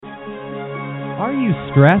Are you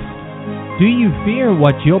stressed? Do you fear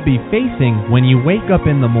what you'll be facing when you wake up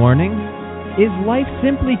in the morning? Is life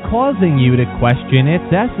simply causing you to question its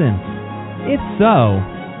essence? If so,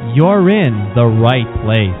 you're in the right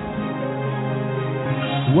place.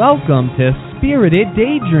 Welcome to Spirited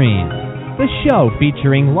Daydreams, the show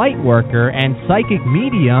featuring lightworker and psychic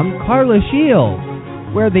medium Carla Shields,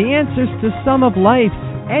 where the answers to some of life's,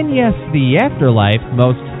 and yes, the afterlife's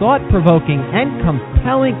most thought-provoking and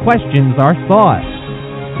compelling questions are sought.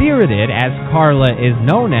 Spirited, as Carla is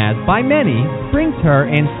known as by many, brings her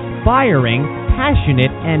inspiring,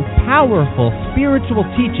 passionate, and powerful spiritual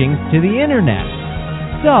teachings to the internet.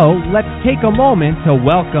 So, let's take a moment to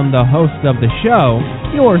welcome the host of the show,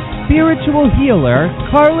 your spiritual healer,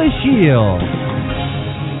 Carla Shields.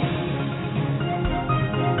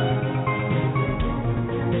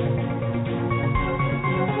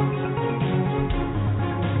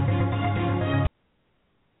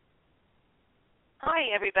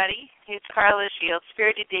 Hi, everybody. It's Carla Shields,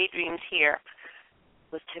 Spirited Daydreams here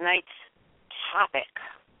with tonight's topic.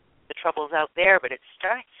 The trouble's out there, but it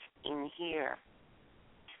starts in here.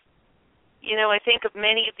 You know, I think of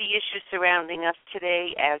many of the issues surrounding us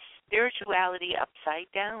today as spirituality upside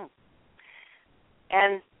down.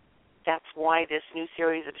 And that's why this new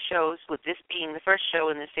series of shows, with this being the first show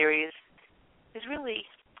in the series, is really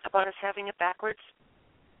about us having it backwards.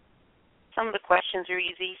 Some of the questions are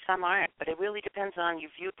easy, some aren't, but it really depends on your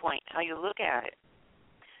viewpoint, how you look at it.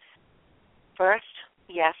 First,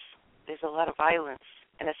 yes, there's a lot of violence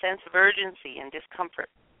and a sense of urgency and discomfort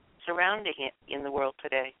surrounding it in the world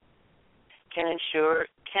today. Can and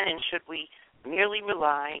should we merely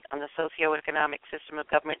rely on the socio-economic system of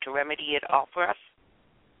government to remedy it all for us?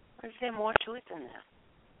 Or is there more to it than that?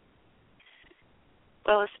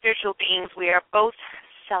 Well, as spiritual beings, we are both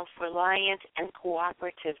self-reliant and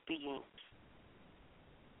cooperative beings.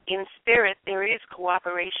 In spirit, there is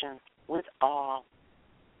cooperation with all.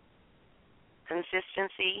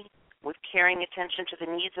 Consistency with caring attention to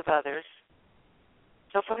the needs of others.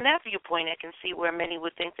 So from that viewpoint, I can see where many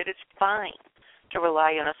would think that it's fine to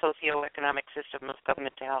rely on a socio-economic system of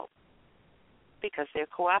government to help, because they're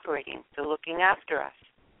cooperating, they're looking after us.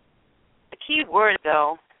 The key word,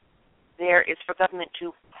 though, there is for government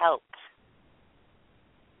to help.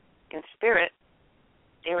 In spirit,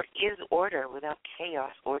 there is order without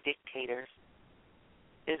chaos or dictators.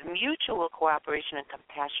 There's mutual cooperation and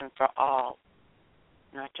compassion for all,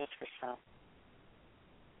 not just for some.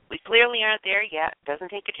 We clearly aren't there yet.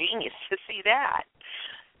 Doesn't take a genius to see that.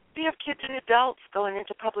 We have kids and adults going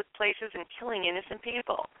into public places and killing innocent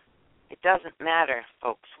people. It doesn't matter,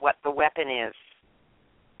 folks, what the weapon is,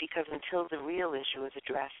 because until the real issue is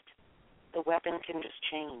addressed, the weapon can just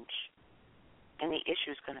change, and the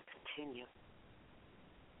issue is going to continue.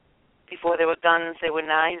 Before there were guns, there were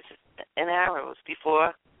knives and arrows.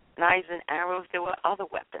 Before knives and arrows, there were other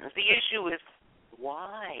weapons. The issue is,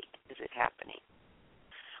 why is it happening?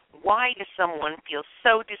 Why does someone feel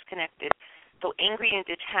so disconnected, so angry and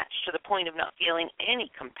detached to the point of not feeling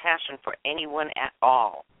any compassion for anyone at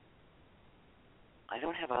all? I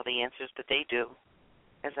don't have all the answers, but they do.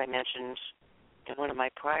 As I mentioned in one of my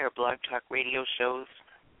prior Blog Talk radio shows,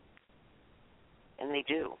 and they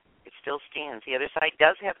do. It still stands. The other side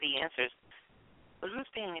does have the answers, but who's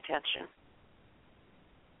paying attention?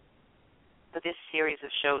 But this series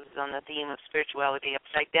of shows is on the theme of spirituality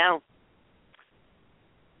upside down.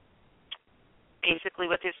 Basically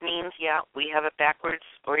what this means, we have it backwards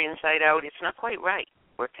or inside out. It's not quite right.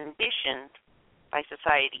 We're conditioned by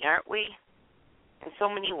society, aren't we? In so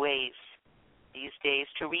many ways these days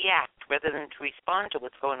to react rather than to respond to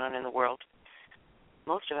what's going on in the world.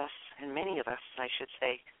 Most of us, and many of us, I should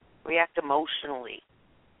say, react emotionally.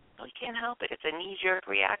 We can't help it. It's a knee-jerk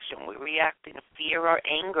reaction. We react in fear or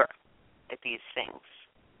anger at these things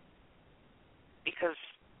because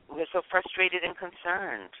we're so frustrated and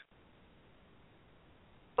concerned.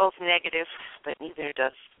 Both negative, but neither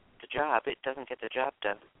does the job. It doesn't get the job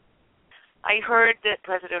done. I heard that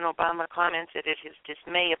President Obama commented at his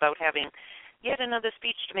dismay about having yet another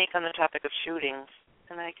speech to make on the topic of shootings,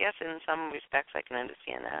 and I guess in some respects I can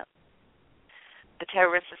understand that. The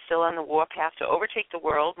terrorists are still on the warpath to overtake the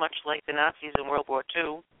world, much like the Nazis in World War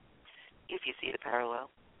II, if you see the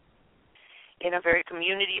parallel. In our very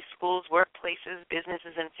communities, schools, workplaces,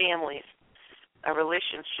 businesses, and families, our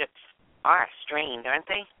relationships are strained, aren't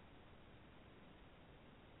they?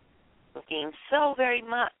 We've gained so very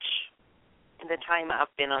much in the time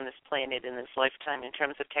I've been on this planet in this lifetime in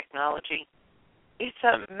terms of technology. It's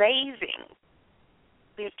amazing.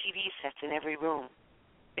 We have TV sets in every room.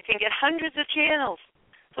 It can get hundreds of channels.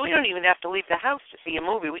 So we don't even have to leave the house to see a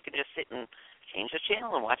movie. We can just sit and change the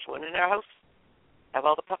channel and watch one in our house have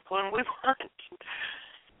all the popcorn we want.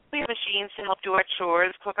 We have machines to help do our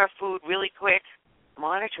chores, cook our food really quick,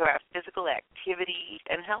 monitor our physical activity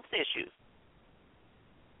and health issues.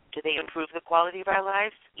 Do they improve the quality of our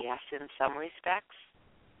lives? Yes, in some respects.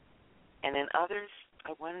 And in others,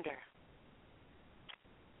 I wonder.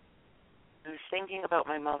 I was thinking about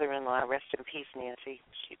my mother-in-law, rest in peace, Nancy.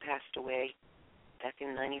 She passed away back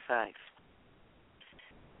in '95.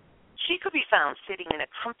 She could be found sitting in a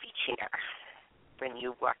comfy chair when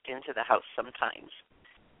you walked into the house sometimes,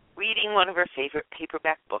 reading one of her favorite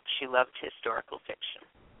paperback books. She loved historical fiction.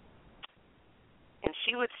 And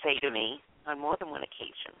she would say to me on more than one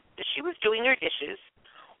occasion that she was doing her dishes,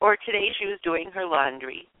 or today she was doing her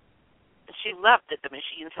laundry. And she loved that the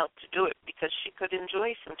machines helped to do it because she could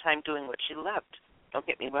enjoy some time doing what she loved. Don't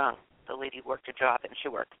get me wrong, the lady worked a job and she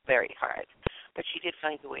worked very hard, but she did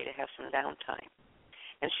find a way to have some downtime.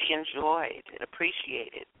 And she enjoyed and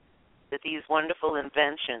appreciated that these wonderful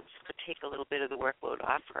inventions could take a little bit of the workload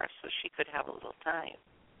off her so she could have a little time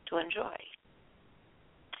to enjoy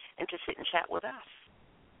and to sit and chat with us.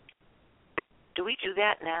 Do we do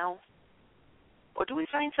that now? Or do we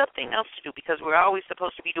find something else to do because we're always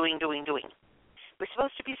supposed to be doing? We're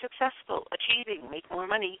supposed to be successful, achieving, make more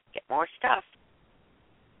money, get more stuff.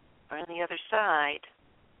 Or on the other side,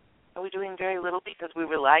 are we doing very little because we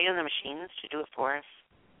rely on the machines to do it for us?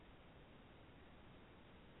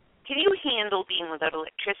 Can you handle being without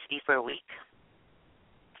electricity for a week?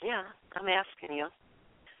 Yeah, I'm asking you.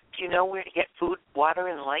 Do you know where to get food, water,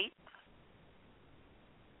 and light?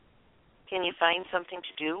 Can you find something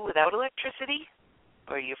to do without electricity?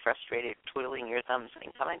 Or are you frustrated, twiddling your thumbs,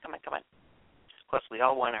 saying, come on. Of course, we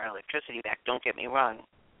all want our electricity back, don't get me wrong.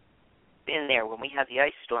 Been there when we had the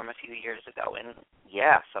ice storm a few years ago, and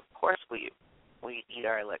yes, of course we need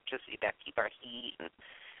our electricity back, keep our heat, and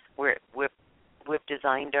we've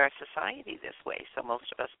designed our society this way, so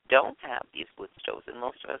most of us don't have these wood stoves, and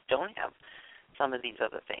most of us don't have some of these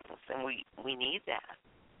other things, and we need that.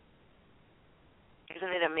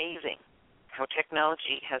 Isn't it amazing how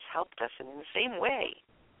technology has helped us and in the same way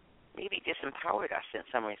maybe disempowered us in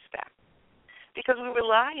some respect? Because we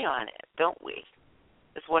rely on it, don't we?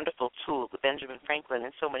 This wonderful tool, the Benjamin Franklin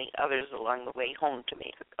and so many others along the way home to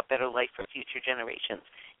make a better life for future generations.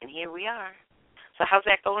 And here we are. So how's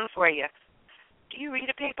that going for you? Do you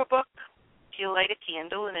read a paper book? Do you light a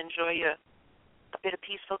candle and enjoy a bit of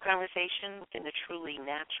peaceful conversation in the truly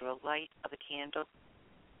natural light of a candle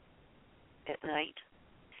at night?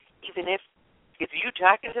 Even if you're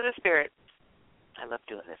talking to the spirits. I love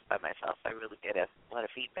doing this by myself. I really get a lot of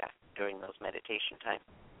feedback during those meditation times.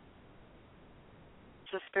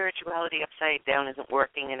 So spirituality upside down isn't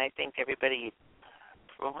working, and I think everybody,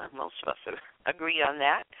 most of us agree on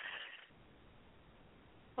that.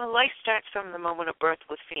 Well, life starts from the moment of birth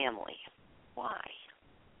with family. Why?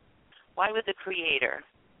 Why would the Creator,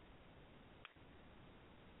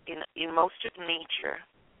 in most of nature,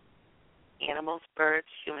 animals, birds,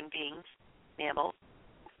 human beings, mammals,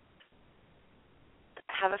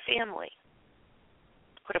 have a family?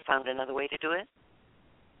 Could have found another way to do it.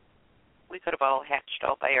 We could have all hatched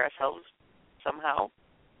all by ourselves somehow.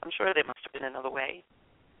 I'm sure there must have been another way.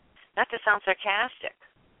 Not to sound sarcastic,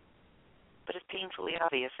 but it's painfully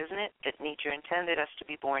obvious, isn't it, that nature intended us to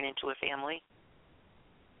be born into a family.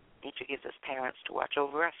 Nature gives us parents to watch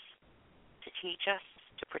over us, to teach us,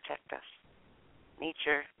 to protect us.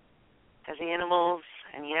 Nature has animals,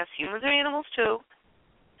 and yes, humans are animals too,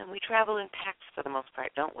 and we travel in packs for the most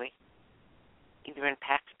part, don't we? Either in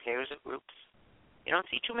packs, pairs, or groups. You don't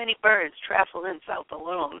see too many birds traveling south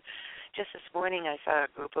alone. Just this morning I saw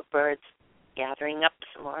a group of birds gathering up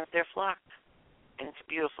some more of their flock, and it's a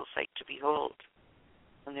beautiful sight to behold.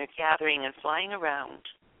 When they're gathering and flying around,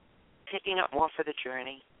 picking up more for the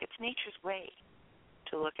journey, it's nature's way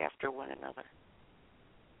to look after one another.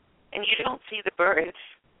 And you don't see the birds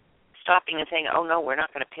stopping and saying, oh, no, we're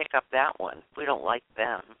not going to pick up that one. We don't like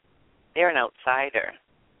them. They're an outsider.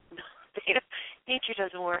 Nature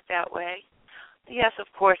doesn't work that way. Yes, of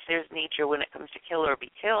course, there's nature when it comes to kill or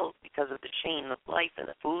be killed because of the chain of life and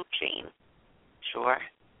the food chain. Sure.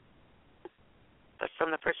 But from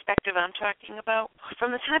the perspective I'm talking about,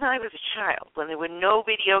 from the time I was a child, when there were no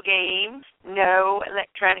video games, no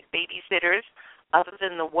electronic babysitters, other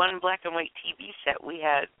than the one black and white TV set we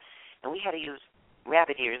had, and we had to use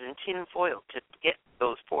rabbit ears and tin foil to get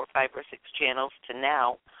those 4, 5, or 6 channels to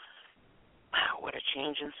now. Wow, what a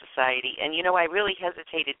change in society. And, I really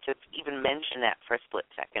hesitated to even mention that for a split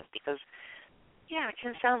second because, yeah, it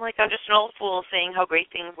can sound like I'm just an old fool saying how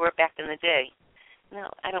great things were back in the day.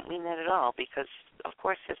 No, I don't mean that at all because, of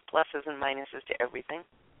course, there's pluses and minuses to everything.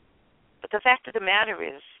 But the fact of the matter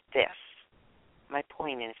is this. My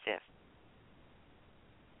point is this.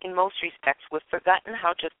 In most respects, we've forgotten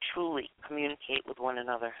how to truly communicate with one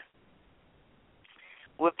another.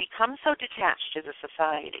 We've become so detached as a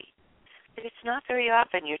society that it's not very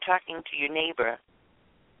often you're talking to your neighbor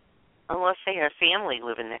unless they are family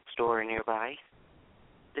living next door or nearby.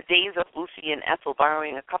 The days of Lucy and Ethel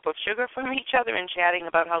borrowing a cup of sugar from each other and chatting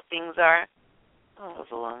about how things are, those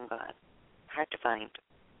are long gone. Hard to find.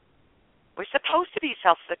 We're supposed to be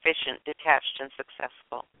self-sufficient, detached, and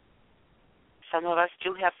successful. Some of us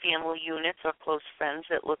do have family units or close friends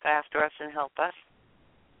that look after us and help us,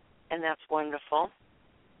 and that's wonderful.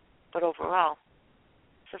 But overall,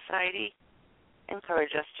 society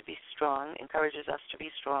encourages us to be strong,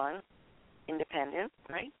 independent,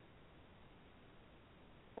 right?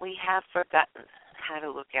 We have forgotten how to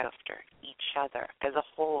look after each other as a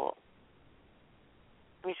whole.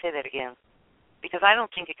 Let me say that again, because I don't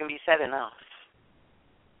think it can be said enough.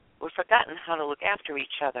 We've forgotten how to look after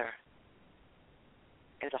each other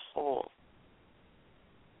as a whole.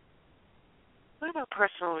 What about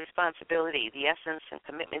personal responsibility, the essence and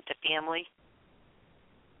commitment to family?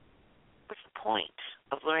 What's the point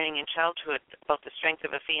of learning in childhood about the strength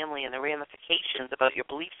of a family and the ramifications about your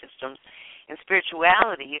belief systems and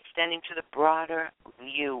spirituality extending to the broader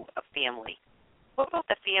view of family? What about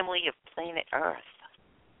the family of planet Earth?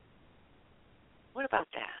 What about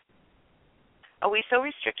that? Are we so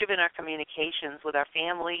restrictive in our communications with our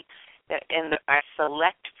family and our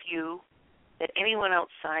select few that anyone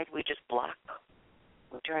outside we just block,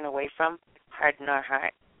 we turn away from, harden our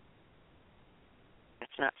heart?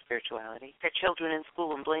 It's not spirituality. Our children in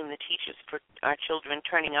school and blame the teachers for our children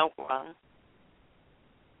turning out wrong.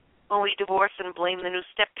 When we divorce and blame the new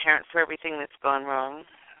step-parent for everything that's gone wrong,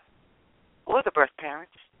 or the birth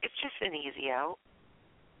parents, it's just an easy out.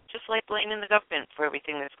 Just like blaming the government for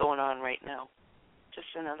everything that's going on right now. Just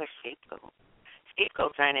another scapegoat.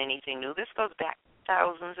 Scapegoats aren't anything new. This goes back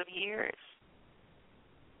thousands of years.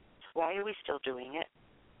 So why are we still doing it?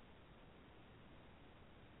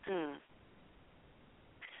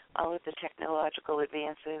 All of the technological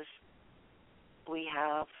advances we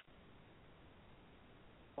have,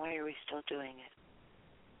 why are we still doing it?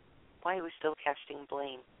 Why are we still casting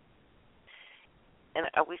blame? And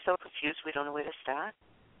are we so confused we don't know where to start?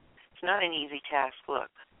 It's not an easy task. Look,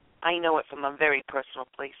 I know it from a very personal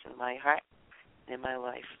place in my heart and in my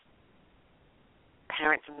life.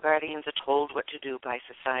 Parents and guardians are told what to do by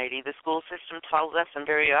society. The school system tells us, and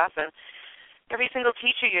very often, every single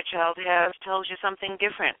teacher your child has tells you something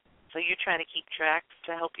different. So you're trying to keep track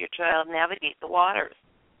to help your child navigate the waters.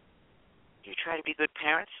 You try to be good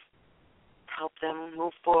parents, help them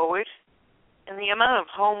move forward. And the amount of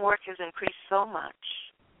homework has increased so much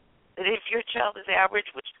that if your child is average,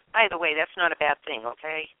 which, by the way, that's not a bad thing,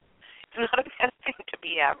 okay? It's not a bad thing to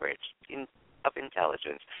be average of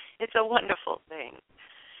intelligence. It's a wonderful thing.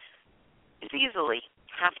 It's easily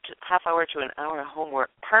half hour to an hour of homework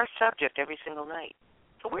per subject every single night.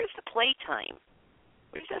 So where's the playtime?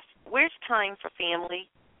 Where's time for family,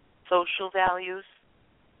 social values?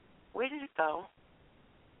 Where did it go?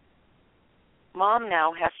 Mom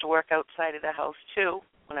now has to work outside of the house, too.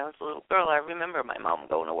 When I was a little girl, I remember my mom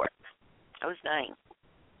going to work. I was 9.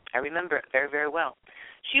 I remember it very, very well.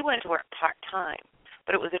 She went to work part-time,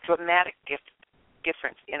 but it was a dramatic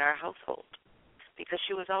difference in our household because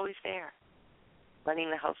she was always there, running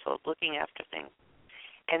the household, looking after things.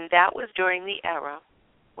 And that was during the era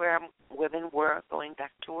where women were going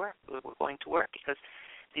back to work. We were going to work because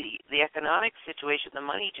the economic situation, the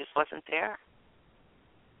money just wasn't there.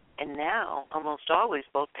 And now, almost always,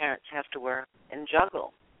 both parents have to work and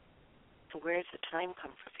juggle. So where's the time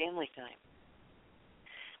come for family time?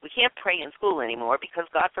 We can't pray in school anymore because,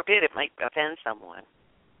 God forbid, it might offend someone.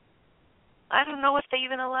 I don't know if they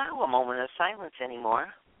even allow a moment of silence anymore.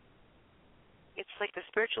 It's like the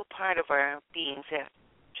spiritual part of our beings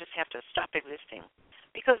just have to stop existing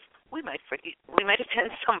because we might offend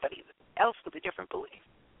somebody else with a different belief.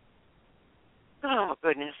 Oh,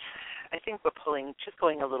 goodness. I think we're just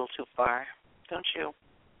going a little too far, don't you?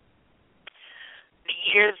 The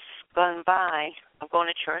years gone by of going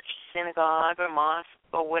to church, synagogue, or mosque,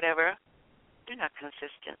 or whatever, they're not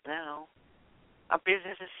consistent now. Our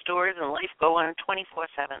businesses, stores, and life go on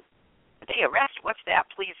 24/7. A day of rest, what's that,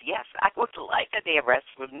 please? Yes, I would like a day of rest,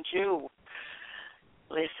 wouldn't you?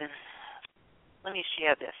 Listen, let me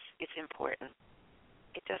share this. It's important.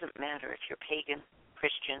 It doesn't matter if you're pagan,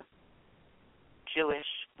 Christian,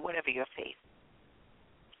 Jewish, whatever your faith.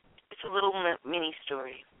 It's a little mini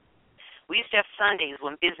story. We used to have Sundays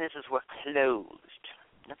when businesses were closed.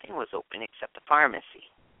 Nothing was open except the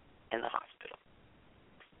pharmacy and the hospital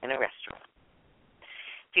and a restaurant.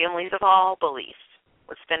 Families of all beliefs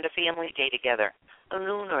would spend a family day together, a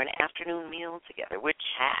noon or an afternoon meal together. We'd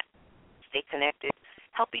chat, stay connected,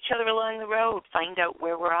 help each other along the road, find out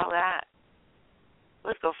where we're all at.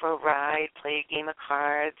 Let's go for a ride, play a game of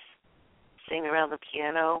cards, sing around the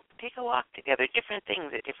piano, take a walk together, different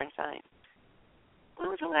things at different times. When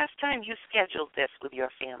was the last time you scheduled this with your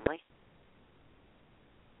family?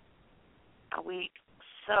 Are we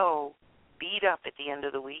so beat up at the end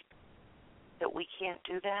of the week that we can't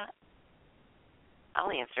do that?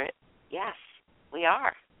 I'll answer it. Yes, we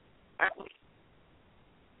are, aren't we?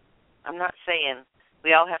 I'm not saying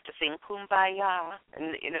we all have to sing Kumbaya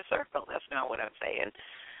in a circle. That's not what I'm saying.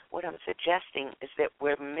 What I'm suggesting is that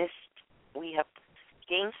we have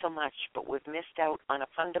gained so much, but we've missed out on a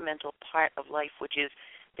fundamental part of life, which is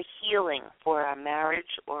the healing for our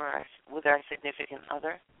marriage or with our significant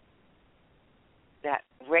other. That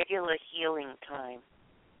regular healing time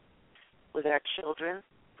with our children,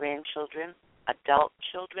 grandchildren, adult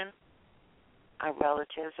children, our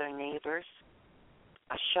relatives, our neighbors,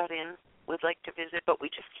 a shut-in we'd like to visit, but we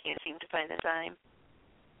just can't seem to find the time.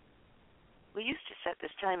 We used to set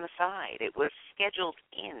this time aside. It was scheduled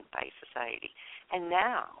in by society. And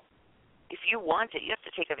now, if you want it, you have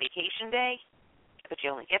to take a vacation day, but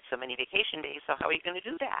you only get so many vacation days, so how are you going to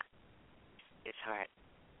do that? It's hard.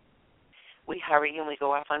 We hurry and we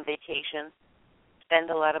go off on vacation, spend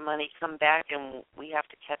a lot of money, come back, and we have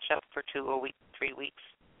to catch up for 2 or 3 weeks,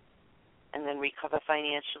 and then recover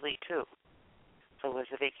financially too. So was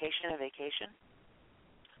a vacation?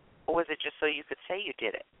 Or was it just so you could say you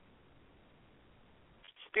did it?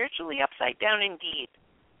 Spiritually upside down indeed.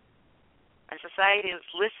 Our society has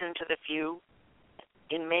listened to the few,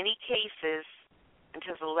 in many cases, and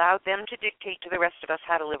has allowed them to dictate to the rest of us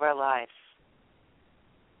how to live our lives.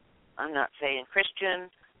 I'm not saying Christian.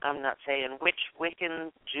 I'm not saying which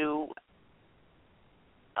Wiccan, Jew.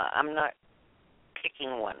 I'm not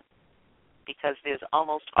picking one, because there's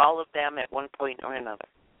almost all of them at one point or another.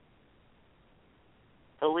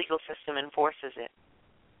 The legal system enforces it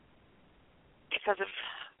because of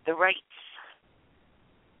the rights.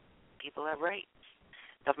 People have rights.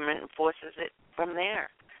 Government enforces it from there,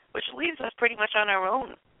 which leaves us pretty much on our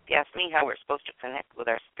own. If you ask me how we're supposed to connect with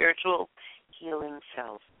our spiritual healing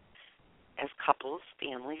selves as couples,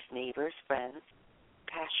 families, neighbors, friends,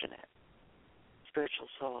 passionate, spiritual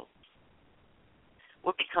souls.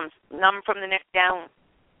 What becomes numb from the neck down?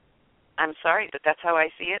 I'm sorry, but that's how I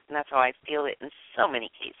see it, and that's how I feel it in so many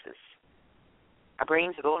cases. Our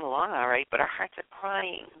brains are going along all right, but our hearts are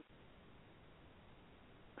crying.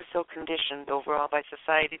 We're so conditioned overall by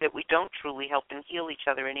society that we don't truly help and heal each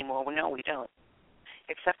other anymore. No, we don't,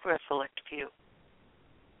 except for a select few.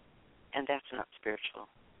 And that's not spiritual.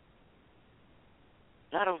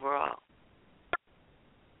 Not overall.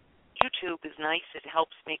 YouTube is nice. It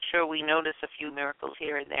helps make sure we notice a few miracles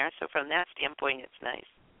here and there. So from that standpoint, it's nice.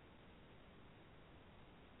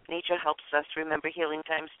 Nature helps us remember healing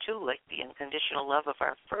times, too, like the unconditional love of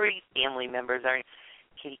our furry family members, our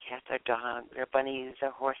kitty cats, our dogs, our bunnies,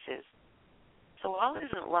 our horses. So all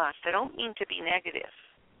isn't lost. I don't mean to be negative.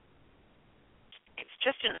 It's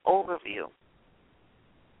just an overview.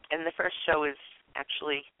 And the first show is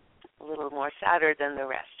actually a little more sadder than the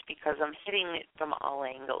rest because I'm hitting it from all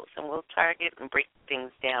angles, and we'll target and break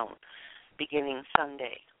things down beginning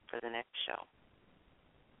Sunday for the next show.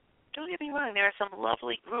 Don't get me wrong, there are some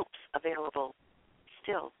lovely groups available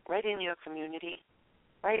still right in your community,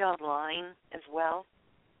 right online as well.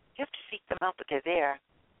 You have to seek them out, but they're there,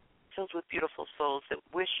 filled with beautiful souls that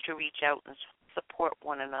wish to reach out and support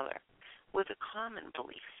one another with a common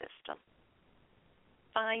belief system.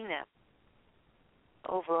 Find them.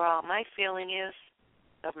 Overall, my feeling is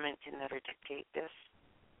government can never dictate this.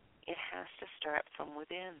 It has to start from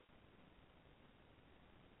within.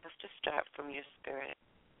 It has to start from your spirit,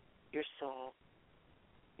 your soul,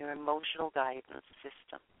 your emotional guidance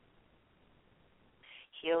system.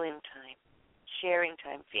 Healing time, sharing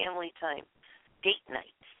time, family time, date nights.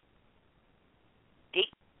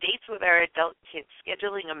 Dates with our adult kids,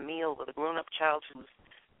 scheduling a meal with a grown-up child who's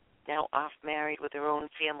now off married with their own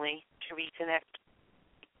family to reconnect.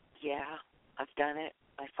 Yeah, I've done it.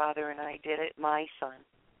 My father and I did it. My son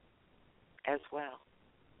as well.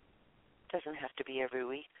 Doesn't have to be every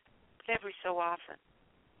week, but every so often.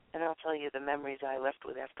 And I'll tell you, the memories I left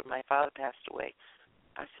with after my father passed away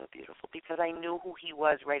are so beautiful because I knew who he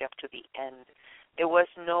was right up to the end.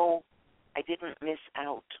 I didn't miss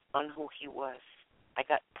out on who he was. I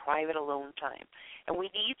got private alone time. And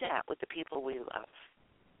we need that with the people we love.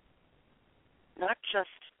 Not just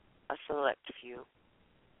a select few.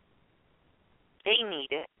 They need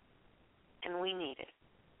it, and we need it.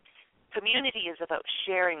 Community is about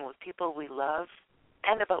sharing with people we love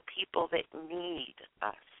and about people that need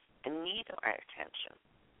us and need our attention.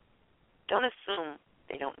 Don't assume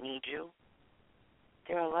they don't need you.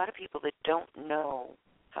 There are a lot of people that don't know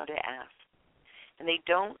how to ask. And they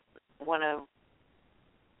don't want to,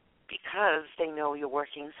 because they know you're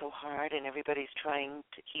working so hard and everybody's trying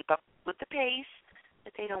to keep up with the pace,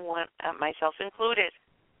 that they don't want, myself included,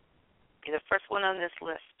 be the first one on this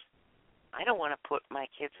list. I don't want to put my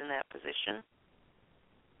kids in that position.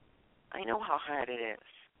 I know how hard it is.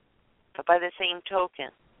 But by the same token,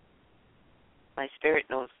 my spirit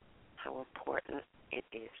knows how important it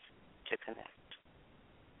is to connect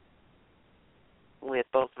with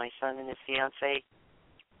both my son and his fiancée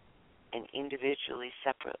and individually,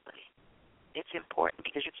 separately. It's important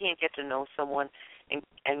because you can't get to know someone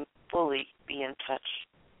and fully be in touch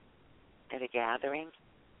at a gathering.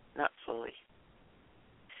 Not fully.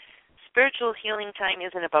 Spiritual healing time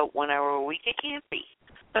isn't about 1 hour a week. It can't be.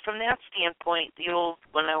 But from that standpoint, the old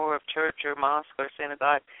 1 hour of church or mosque or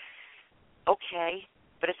synagogue, okay,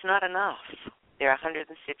 but it's not enough. There are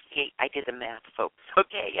 168. I did the math, folks.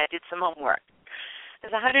 Okay, I did some homework.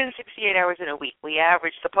 There's 168 hours in a week. We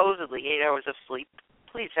average supposedly 8 hours of sleep.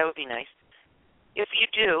 Please, that would be nice. If you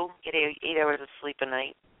do get 8 hours of sleep a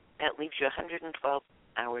night, that leaves you 112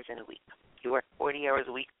 hours in a week. You work 40 hours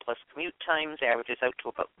a week plus commute times, averages out to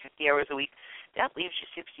about 50 hours a week. That leaves you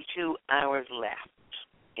 62 hours left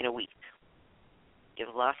in a week.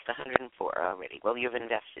 You've lost 104 already. Well, you've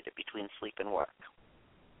invested it between sleep and work.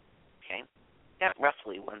 Okay? Got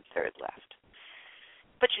roughly one-third left.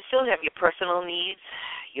 But you still have your personal needs,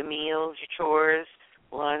 your meals, your chores,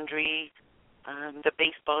 laundry, the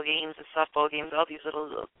baseball games, the softball games, all these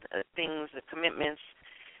little things, the commitments.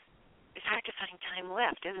 It's hard to find time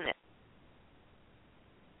left, isn't it?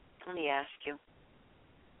 Let me ask you,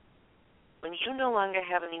 when you no longer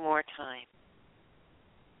have any more time,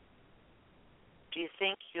 do you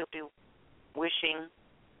think you'll be wishing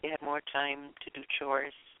you had more time to do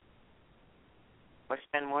chores or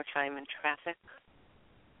spend more time in traffic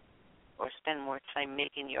or spend more time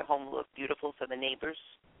making your home look beautiful for the neighbors?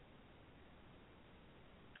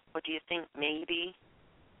 Or do you think maybe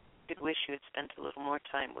you'd wish you had spent a little more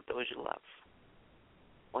time with those you love?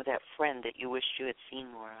 Or that friend that you wished you had seen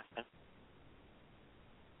more often?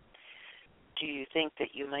 Do you think that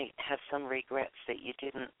you might have some regrets that you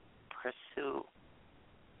didn't pursue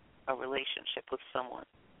a relationship with someone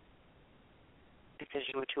because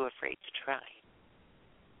you were too afraid to try?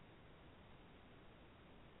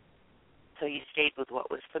 So you stayed with what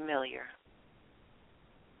was familiar,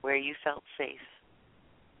 where you felt safe,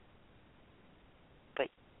 but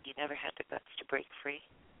you never had the guts to break free?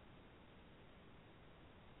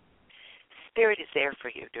 Spirit is there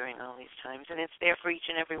for you during all these times, and it's there for each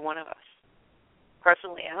and every one of us.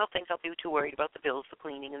 Personally, I don't think I'll be too worried about the bills, the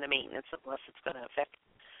cleaning, and the maintenance unless it's going to affect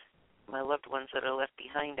my loved ones that are left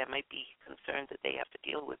behind. I might be concerned that they have to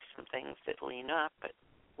deal with some things that lean up, but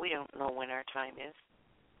we don't know when our time is.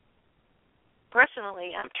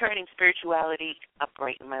 Personally, I'm turning spirituality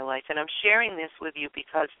upright in my life, and I'm sharing this with you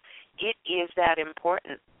because it is that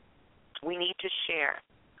important. We need to share.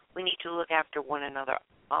 We need to look after one another,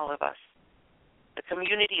 all of us. The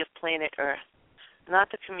community of planet Earth,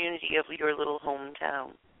 not the community of your little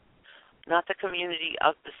hometown, not the community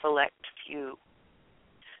of the select few,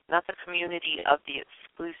 not the community of the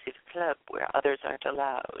exclusive club where others aren't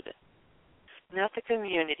allowed, not the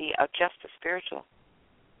community of just the spiritual,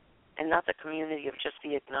 and not the community of just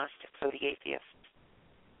the agnostic or the atheist.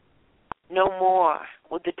 No more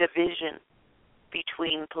with the division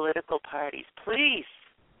between political parties. Please,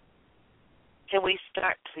 can we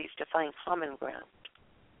start, please, to find common ground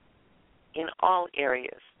in all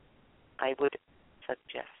areas? I would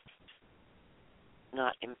suggest,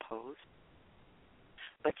 not impose,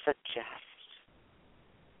 but suggest,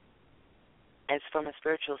 as from a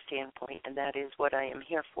spiritual standpoint, and that is what I am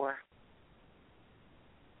here for.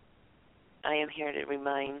 I am here to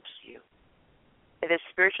remind you that as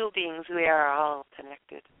spiritual beings, we are all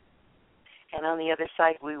connected. And on the other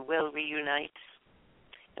side, we will reunite.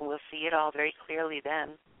 And we'll see it all very clearly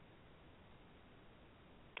then.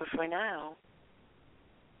 But for now,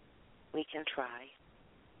 we can try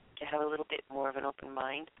to have a little bit more of an open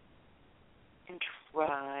mind and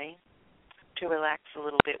try to relax a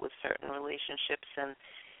little bit with certain relationships and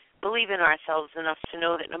believe in ourselves enough to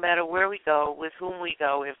know that no matter where we go, with whom we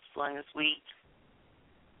go, as long as we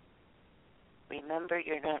remember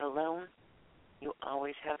you're not alone, you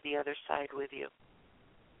always have the other side with you,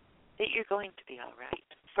 that you're going to be all right.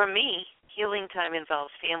 For me, healing time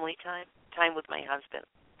involves family time, time with my husband,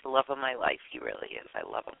 the love of my life. He really is. I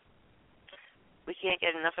love him. We can't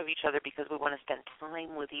get enough of each other because we want to spend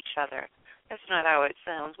time with each other. That's not how it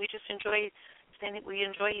sounds. We just enjoy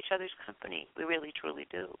each other's company. We really, truly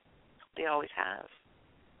do. We always have.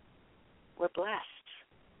 We're blessed.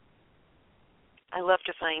 I love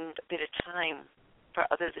to find a bit of time for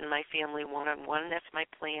others in my family one-on-one. That's my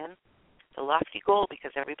plan. It's a lofty goal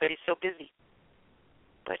because everybody's so busy.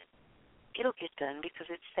 But it'll get done because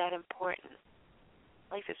it's that important.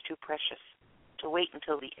 Life is too precious to wait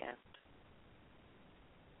until the end.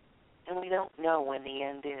 And we don't know when the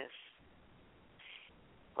end is.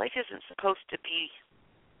 Life isn't supposed to be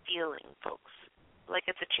feeling, folks. Like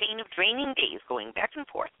it's a chain of draining days going back and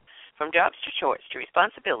forth, from jobs to chores to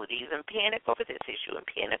responsibilities, and panic over this issue and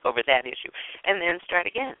panic over that issue, and then start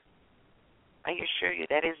again. I assure you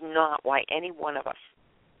that is not why any one of us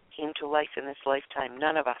came to life in this lifetime.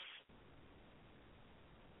 None of us.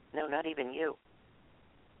 No, not even you.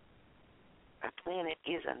 Our planet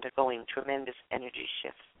is undergoing tremendous energy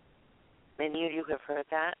shifts. Many of you have heard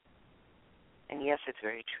that, and yes, it's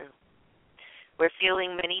very true. We're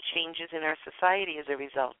feeling many changes in our society as a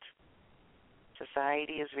result.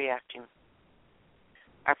 Society is reacting.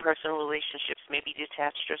 Our personal relationships may be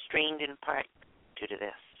detached or strained in part due to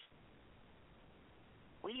this.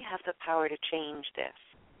 We have the power to change this.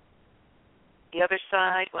 The other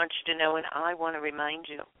side wants you to know, and I want to remind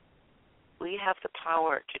you, we have the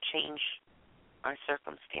power to change our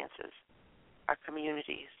circumstances, our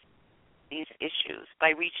communities, these issues by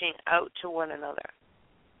reaching out to one another.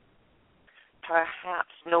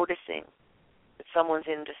 Perhaps noticing that someone's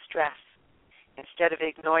in distress instead of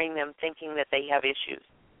ignoring them thinking that they have issues.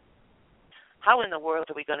 How in the world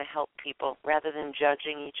are we going to help people rather than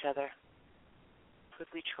judging each other? Could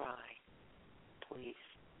we try, please,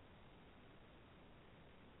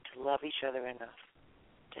 to love each other enough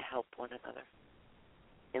to help one another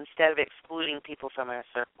instead of excluding people from our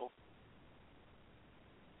circle?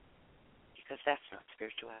 Because that's not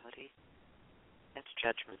spirituality. That's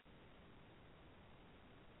judgment.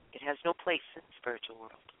 It has no place in the spiritual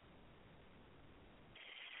world.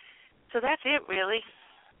 So that's it, really.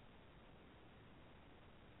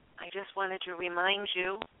 I just wanted to remind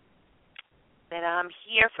you that I'm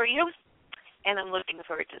here for you, and I'm looking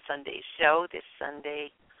forward to Sunday's show this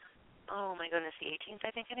Sunday. Oh, my goodness, the 18th,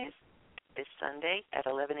 I think it is. This Sunday at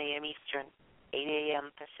 11 a.m. Eastern, 8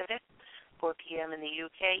 a.m. Pacific, 4 p.m. in the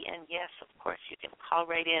UK. And, yes, of course, you can call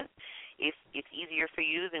right in. If it's easier for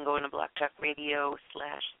you than going to Blog Talk Radio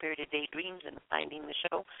 /Spirited Daydreams and finding the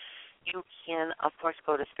show, you can, of course,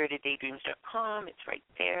 go to spiriteddaydreams.com. It's right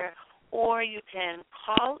there. Or you can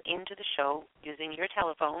call into the show using your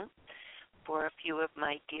telephone. For a few of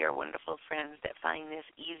my dear, wonderful friends that find this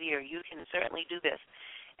easier, you can certainly do this.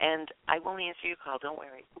 And I won't answer your call, don't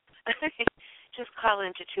worry. Just call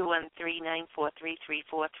into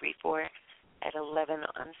 213-943-3434 at 11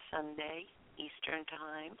 on Sunday, Eastern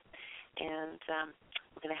Time. And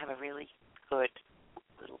we're going to have a really good,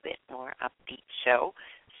 little bit more upbeat show.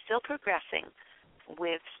 Still progressing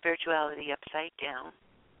with spirituality upside down.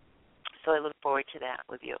 So I look forward to that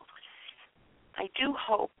with you. I do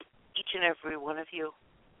hope each and every one of you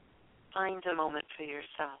finds a moment for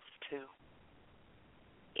yourself, too.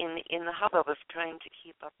 In the hubbub of trying to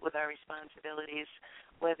keep up with our responsibilities,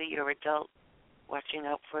 whether you're adult, watching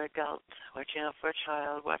out for adult, watching out for a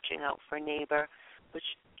child, watching out for a neighbor,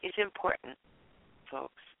 which is important,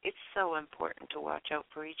 folks. It's so important to watch out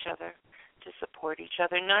for each other, to support each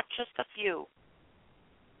other, not just a few,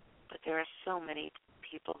 but there are so many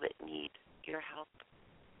people that need your help.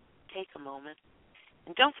 Take a moment.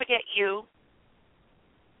 And don't forget you.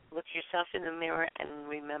 Look yourself in the mirror and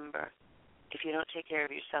remember, if you don't take care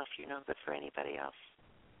of yourself, you're no good for anybody else.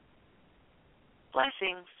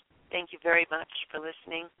 Blessings. Thank you very much for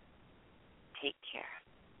listening. Take care.